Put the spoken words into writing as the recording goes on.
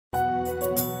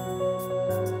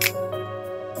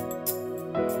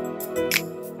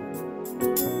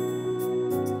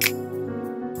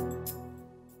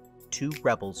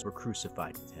rebels were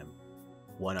crucified with him,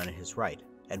 one on his right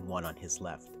and one on his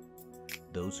left.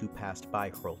 Those who passed by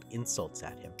hurled insults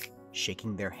at him,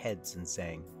 shaking their heads and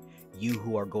saying, "You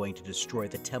who are going to destroy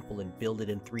the temple and build it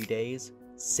in 3 days,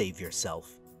 save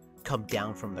yourself. Come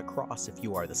down from the cross if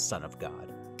you are the Son of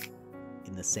God."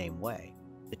 In the same way,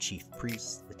 the chief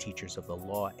priests, the teachers of the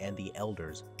law, and the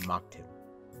elders mocked him.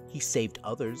 "He saved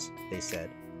others," they said,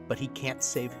 "but he can't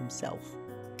save himself.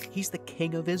 He's the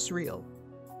King of Israel.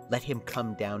 Let him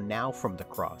come down now from the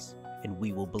cross, and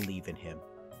we will believe in him.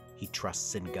 He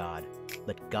trusts in God.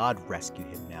 Let God rescue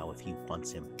him now if he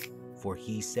wants him. For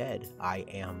he said, 'I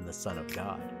am the Son of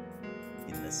God.'"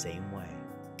 In the same way,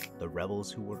 the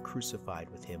rebels who were crucified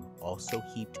with him also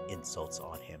heaped insults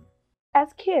on him.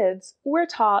 As kids, we're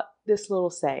taught this little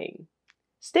saying,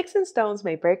 "Sticks and stones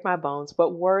may break my bones,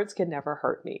 but words can never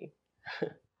hurt me."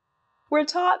 We're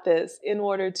taught this in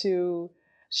order to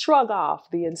shrug off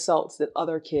the insults that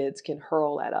other kids can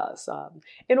hurl at us,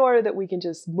 in order that we can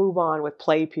just move on with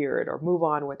play period or move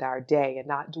on with our day and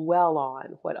not dwell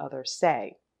on what others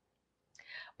say.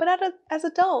 But as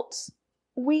adults,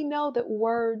 we know that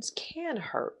words can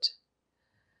hurt.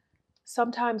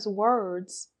 Sometimes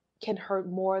words can hurt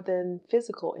more than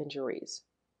physical injuries.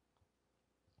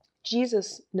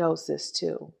 Jesus knows this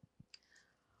too.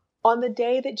 On the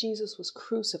day that Jesus was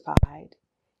crucified,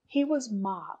 he was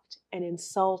mocked and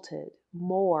insulted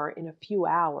more in a few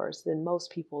hours than most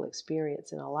people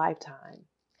experience in a lifetime.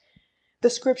 The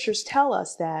scriptures tell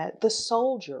us that the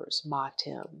soldiers mocked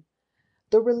him.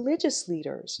 The religious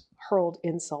leaders hurled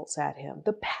insults at him.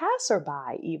 The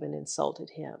passerby even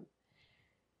insulted him.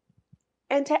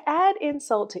 And to add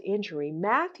insult to injury,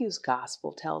 Matthew's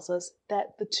gospel tells us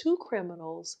that the two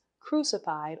criminals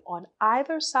crucified on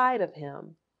either side of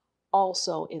him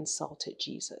also insulted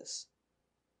Jesus.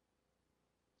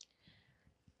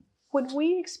 When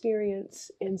we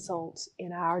experience insults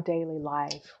in our daily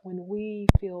life, when we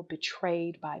feel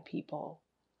betrayed by people,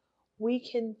 we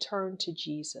can turn to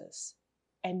Jesus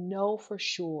and know for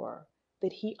sure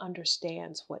that he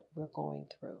understands what we're going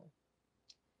through.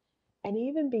 And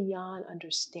even beyond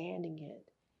understanding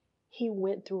it, he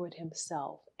went through it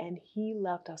himself and he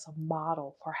left us a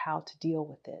model for how to deal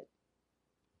with it.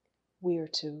 We are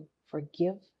to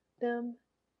forgive them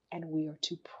and we are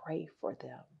to pray for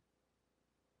them.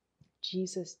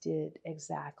 Jesus did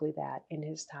exactly that in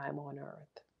his time on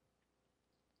earth.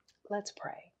 Let's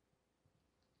pray.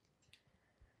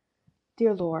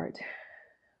 Dear Lord,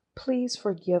 please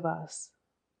forgive us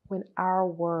when our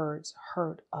words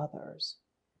hurt others.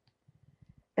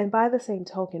 And by the same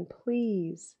token,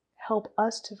 please help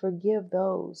us to forgive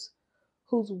those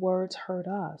whose words hurt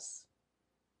us.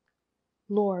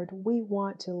 Lord, we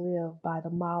want to live by the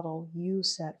model you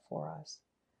set for us,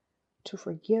 to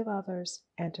forgive others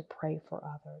and to pray for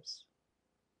others.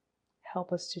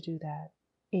 Help us to do that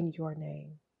in your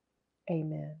name.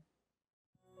 Amen.